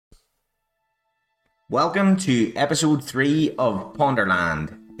Welcome to episode 3 of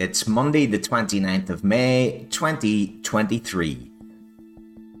Ponderland. It's Monday the 29th of May 2023.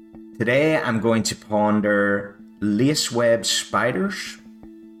 Today I'm going to ponder lace-web spiders,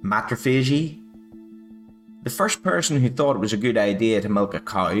 Matriphagy, the first person who thought it was a good idea to milk a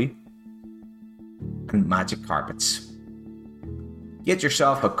cow, and magic carpets. Get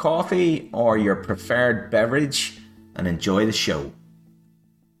yourself a coffee or your preferred beverage and enjoy the show.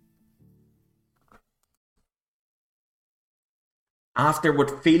 After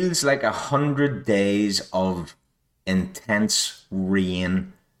what feels like 100 days of intense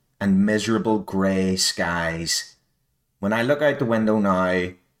rain and miserable grey skies, when I look out the window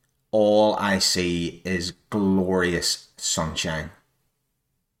now, all I see is glorious sunshine.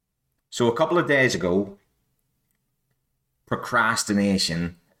 So a couple of days ago,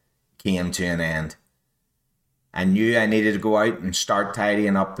 procrastination came to an end. I knew I needed to go out and start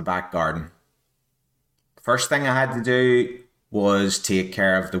tidying up the back garden. First thing I had to do was take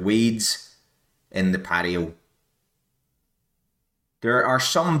care of the weeds in the patio. There are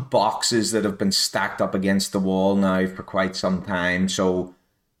some boxes that have been stacked up against the wall now for quite some time, so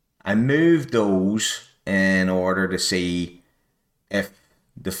I moved those in order to see if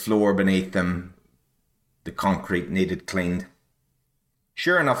the floor beneath them, the concrete, needed cleaned.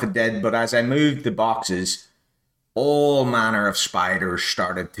 Sure enough it did, but as I moved the boxes, all manner of spiders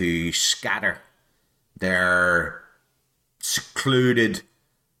started to scatter. Their secluded,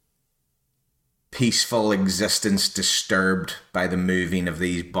 peaceful existence disturbed by the moving of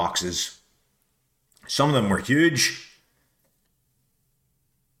these boxes. Some of them were huge,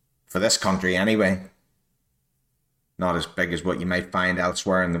 for this country anyway. Not as big as what you might find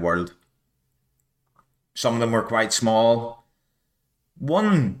elsewhere in the world. Some of them were quite small.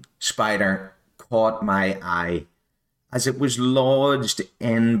 One spider caught my eye as it was lodged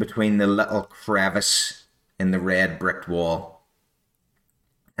in between the little crevice in the red brick wall.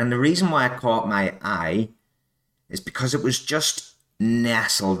 And the reason why it caught my eye is because it was just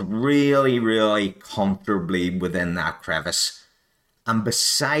nestled really, really comfortably within that crevice. And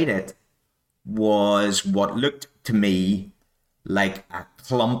beside it was what looked to me like a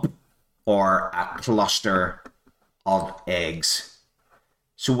clump or a cluster of eggs.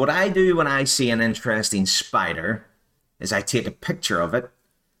 So what I do when I see an interesting spider is I take a picture of it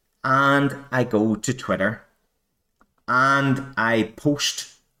and I go to Twitter and I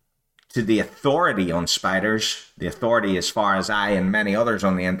post to the authority on spiders, the authority as far as I and many others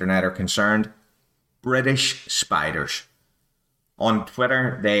on the internet are concerned, British Spiders. On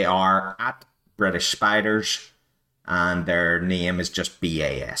Twitter, they are at British Spiders, and their name is just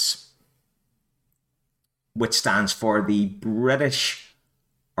BAS, which stands for the British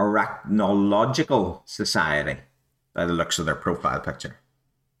Arachnological Society, by the looks of their profile picture.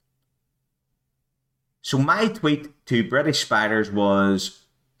 So my tweet to British Spiders was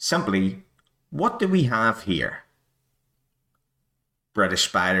simply, "What do we have here?" British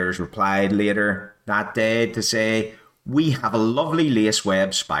Spiders replied later that day to say, "We have a lovely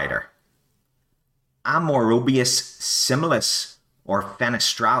lace-web spider, Amorobius similis or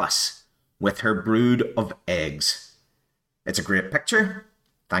fenestralis, with her brood of eggs. It's a great picture.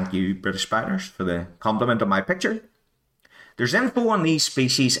 Thank you, British Spiders, for the compliment on my picture. There's info on these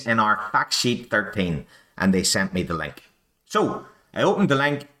species in our fact sheet 13, and they sent me the link." So I opened the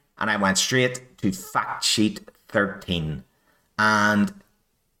link and I went straight to fact sheet 13. And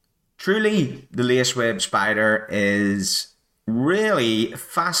truly, the laceweb spider is really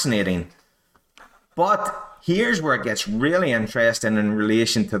fascinating. But here's where it gets really interesting in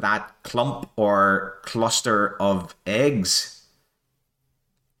relation to that clump or cluster of eggs.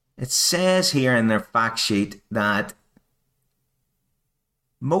 It says here in their fact sheet that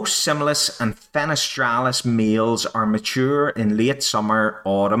most similis and fenestralis males are mature in late summer,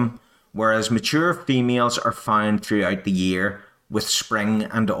 autumn, whereas mature females are found throughout the year with spring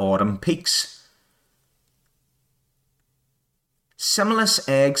and autumn peaks. Similis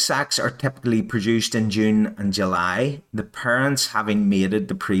egg sacs are typically produced in June and July, the parents having mated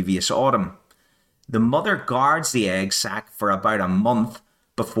the previous autumn. The mother guards the egg sac for about a month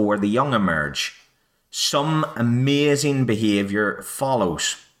before the young emerge. Some amazing behaviour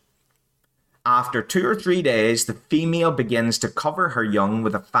follows. After 2 or 3 days, the female begins to cover her young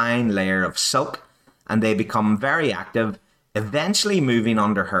with a fine layer of silk, and they become very active, eventually moving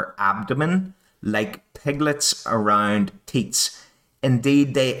under her abdomen like piglets around teats.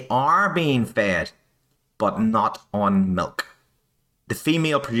 Indeed, they are being fed, but not on milk. The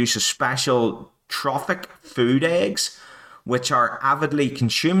female produces special trophic food eggs, which are avidly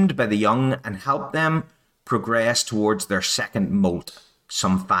consumed by the young and help them progress towards their second molt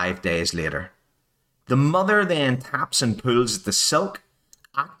some 5 days later. The mother then taps and pulls at the silk,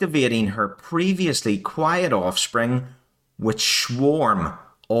 activating her previously quiet offspring, which swarm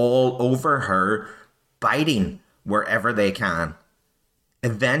all over her, biting wherever they can.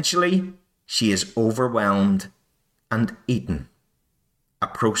 Eventually, she is overwhelmed and eaten. A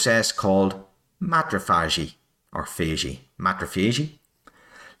process called matriphagy, or phagy. Matriphagy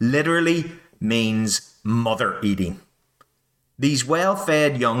literally means mother eating. These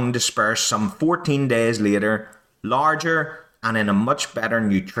well-fed young disperse some 14 days later, larger and in a much better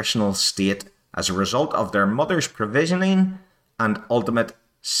nutritional state as a result of their mother's provisioning and ultimate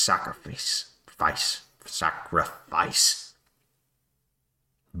sacrifice.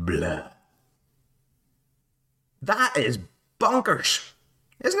 Blah. That is bonkers,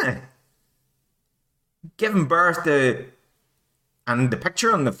 isn't it? Giving birth to... And the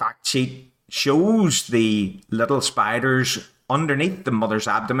picture on the fact sheet shows the little spiders underneath the mother's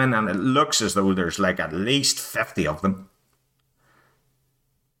abdomen, and it looks as though there's like at least 50 of them.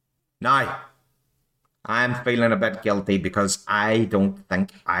 Now, I'm feeling a bit guilty because I don't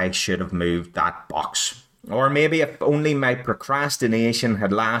think I should have moved that box. Or maybe if only my procrastination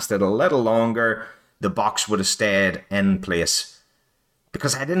had lasted a little longer, the box would have stayed in place.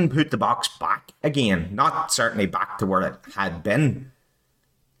 Because I didn't put the box back again, not certainly back to where it had been.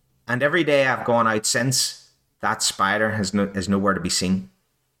 And every day I've gone out since, that spider is nowhere to be seen.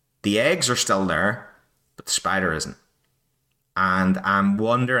 The eggs are still there, but the spider isn't. And I'm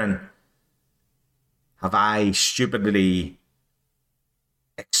wondering, have I stupidly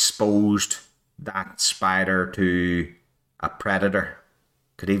exposed that spider to a predator?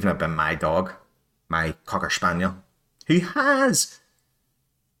 Could even have been my dog, my Cocker Spaniel, who has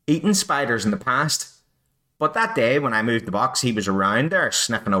eaten spiders in the past. But that day when I moved the box, he was around there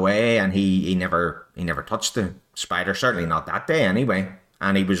sniffing away, and he never touched the spider, certainly not that day anyway.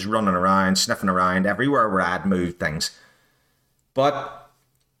 And he was running around, sniffing around everywhere where I'd moved things. But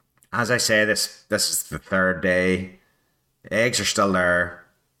as I say, this is the third day. The eggs are still there.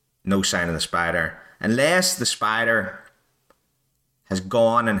 No sign of the spider. Unless the spider has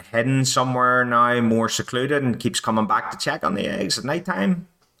gone and hidden somewhere now more secluded and keeps coming back to check on the eggs at night time.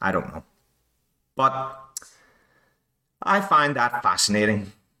 I don't know. But I find that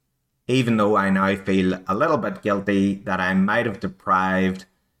fascinating, even though I now feel a little bit guilty that I might have deprived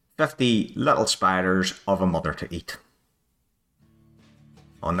 50 little spiders of a mother to eat.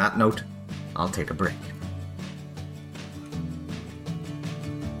 On that note, I'll take a break.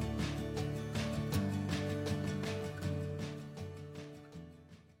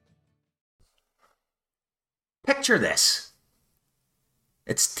 Picture this.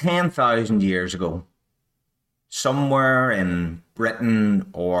 It's 10,000 years ago. Somewhere in Britain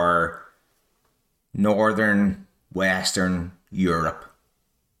or northern, western Europe.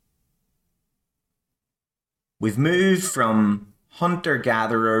 We've moved from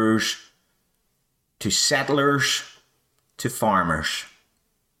hunter-gatherers to settlers to farmers.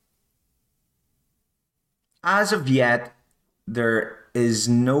 As of yet, there is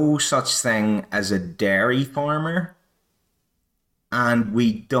no such thing as a dairy farmer, and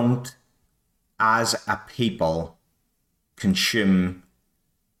we don't, as a people, consume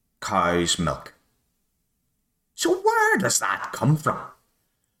cow's milk. So where does that come from?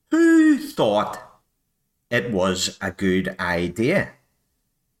 Who thought it was a good idea?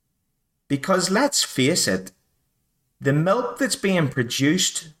 Because let's face it, the milk that's being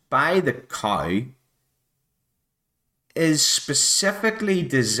produced by the cow is specifically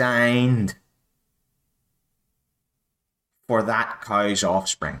designed for that cow's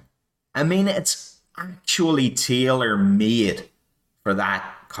offspring. I mean, it's actually tailor-made for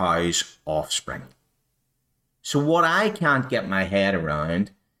that cow's offspring. So what I can't get my head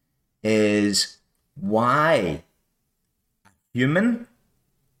around is why a human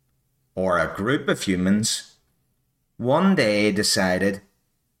or a group of humans one day decided,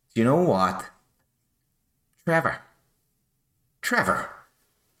 you know what, Trevor,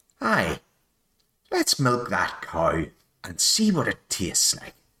 aye, let's milk that cow and see what it tastes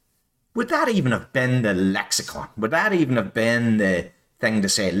like. Would that even have been the lexicon? Would that even have been the thing to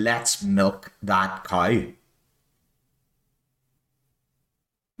say, let's milk that cow?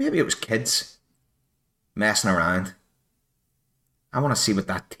 Maybe it was kids messing around. I want to see what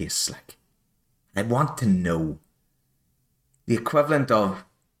that tastes like. I want to know the equivalent of,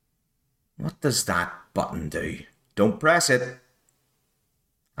 what does that button do? Don't press it.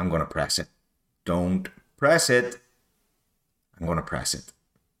 I'm going to press it. Don't press it. I'm going to press it.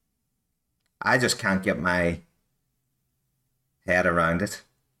 I just can't get my head around it.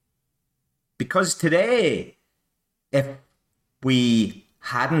 Because today, if we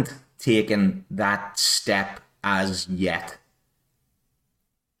hadn't taken that step as yet.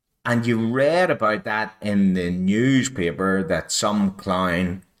 And you read about that in the newspaper, that some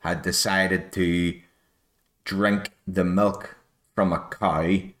clown had decided to drink the milk from a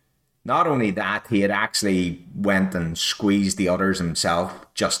cow. Not only that, he had actually went and squeezed the udders himself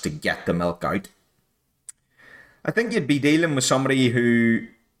just to get the milk out. I think you'd be dealing with somebody who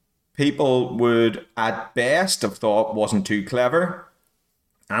people would at best have thought wasn't too clever,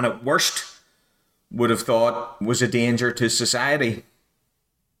 and at worst would have thought was a danger to society.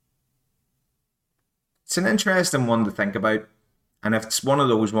 It's an interesting one to think about, and it's one of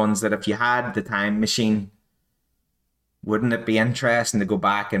those ones that if you had the time machine, wouldn't it be interesting to go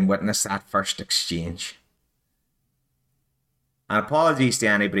back and witness that first exchange? And apologies to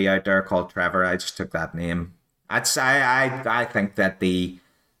anybody out there called Trevor, I just took that name. I think that the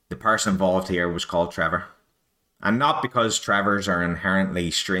person involved here was called Trevor. And not because Trevors are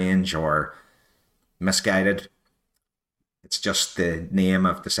inherently strange or misguided. It's just the name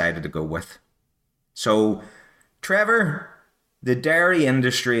I've decided to go with. So, Trevor, the dairy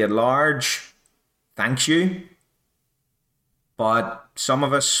industry at large, thanks you. But some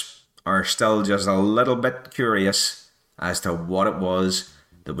of us are still just a little bit curious as to what it was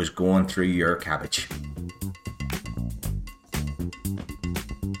that was going through your cabbage.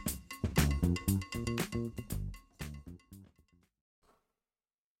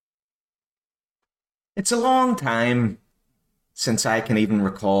 It's a long time since I can even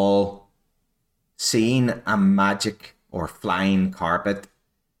recall seeing a magic or flying carpet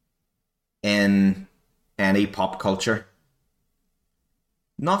in any pop culture.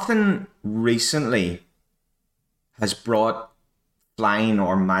 Nothing recently has brought flying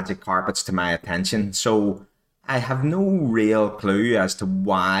or magic carpets to my attention, so I have no real clue as to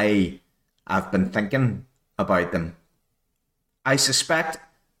why I've been thinking about them. I suspect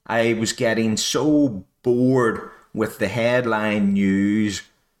I was getting so bored with the headline news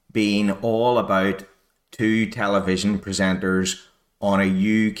being all about two television presenters on a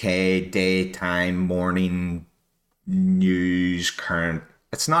UK daytime morning news current.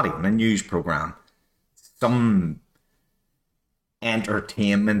 It's not even a news program. Some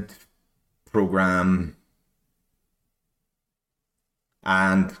entertainment program.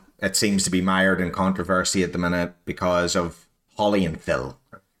 And it seems to be mired in controversy at the minute because of Holly and Phil.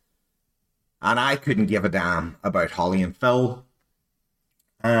 And I couldn't give a damn about Holly and Phil.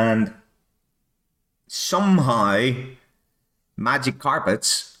 And somehow magic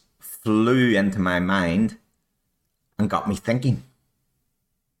carpets flew into my mind and got me thinking.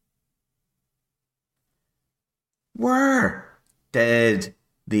 Where did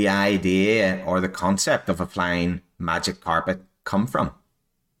the idea or the concept of a flying magic carpet come from?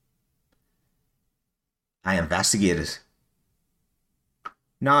 I investigated.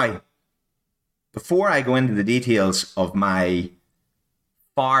 Now, before I go into the details of my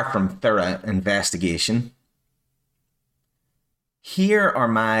far from thorough investigation, here are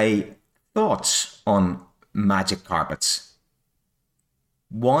my thoughts on magic carpets.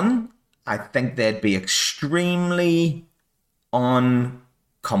 One, I think they'd be extremely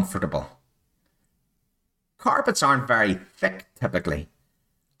uncomfortable. Carpets aren't very thick typically,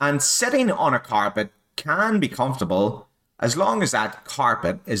 and sitting on a carpet can be comfortable as long as that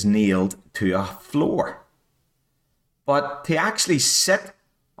carpet is nailed to a floor. But to actually sit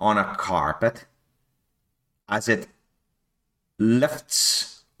on a carpet as it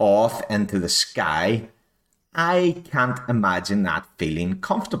lifts off into the sky, I can't imagine that feeling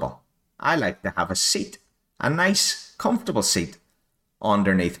comfortable. I like to have a seat, a nice, comfortable seat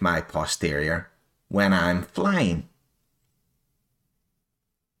underneath my posterior when I'm flying.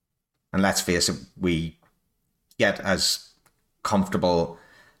 And let's face it, we get as comfortable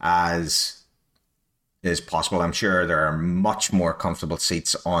as is possible. I'm sure there are much more comfortable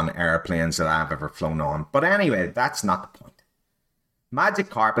seats on airplanes that I've ever flown on. But anyway, that's not the point. Magic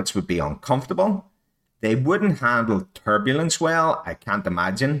carpets would be uncomfortable. They wouldn't handle turbulence well, I can't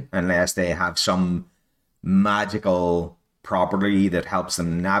imagine, unless they have some magical property that helps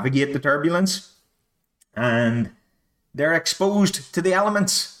them navigate the turbulence. And they're exposed to the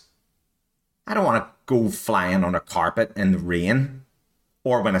elements. I don't want to go flying on a carpet in the rain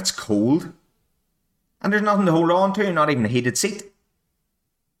or when it's cold. And there's nothing to hold on to, not even a heated seat.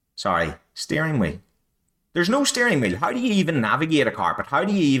 Sorry, steering wheel. There's no steering wheel. How do you even navigate a carpet? How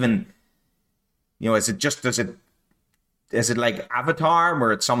do you even, is it like Avatar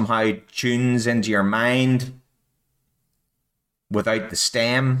where it somehow tunes into your mind without the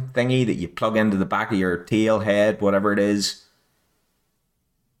stem thingy that you plug into the back of your tail head, whatever it is?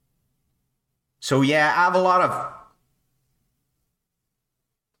 So yeah, I have a lot of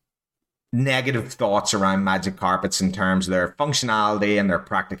negative thoughts around magic carpets in terms of their functionality and their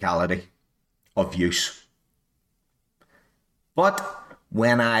practicality of use. But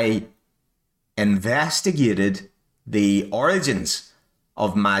when I investigated the origins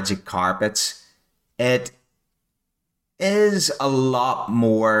of magic carpets, it is a lot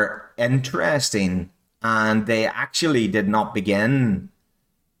more interesting, and they actually did not begin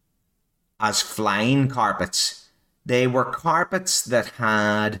as flying carpets. They were carpets that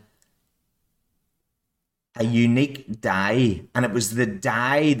had a unique dye, and it was the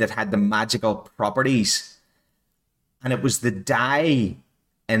dye that had the magical properties. And it was the dye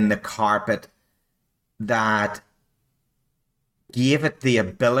in the carpet that gave it the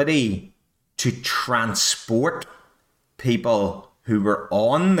ability to transport people who were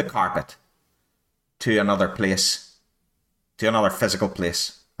on the carpet to another place, to another physical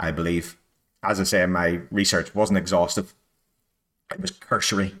place, I believe. As I say, my research wasn't exhaustive. It was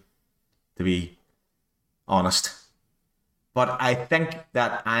cursory, to be honest. But I think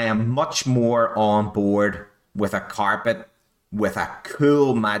that I am much more on board with a carpet with a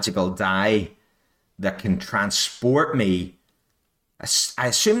cool magical dye that can transport me. I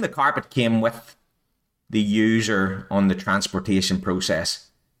assume the carpet came with the user on the transportation process.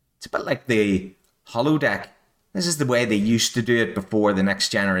 It's a bit like the holodeck. This is the way they used to do it before The Next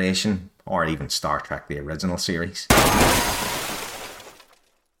Generation, or even Star Trek, the original series.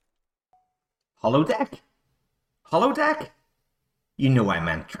 Holodeck? Holodeck? You know I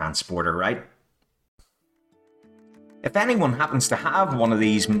meant transporter, right? If anyone happens to have one of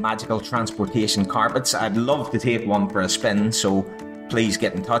these magical transportation carpets, I'd love to take one for a spin, so please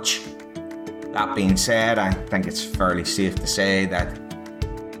get in touch. That being said, I think it's fairly safe to say that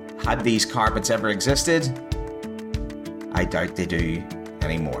had these carpets ever existed, I doubt they do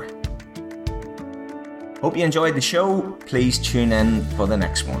anymore. Hope you enjoyed the show. Please tune in for the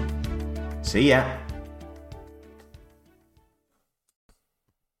next one. See ya.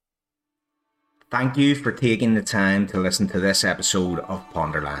 Thank you for taking the time to listen to this episode of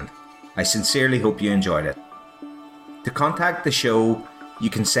Ponderland. I sincerely hope you enjoyed it. To contact the show, you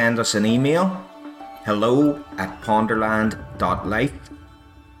can send us an email, hello@ponderland.life.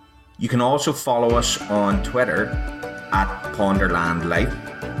 You can also follow us on Twitter @ponderlandlife.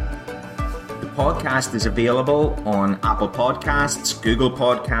 The podcast is available on Apple Podcasts, Google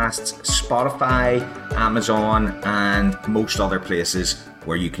Podcasts, Spotify, Amazon, and most other places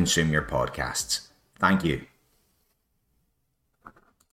where you consume your podcasts. Thank you.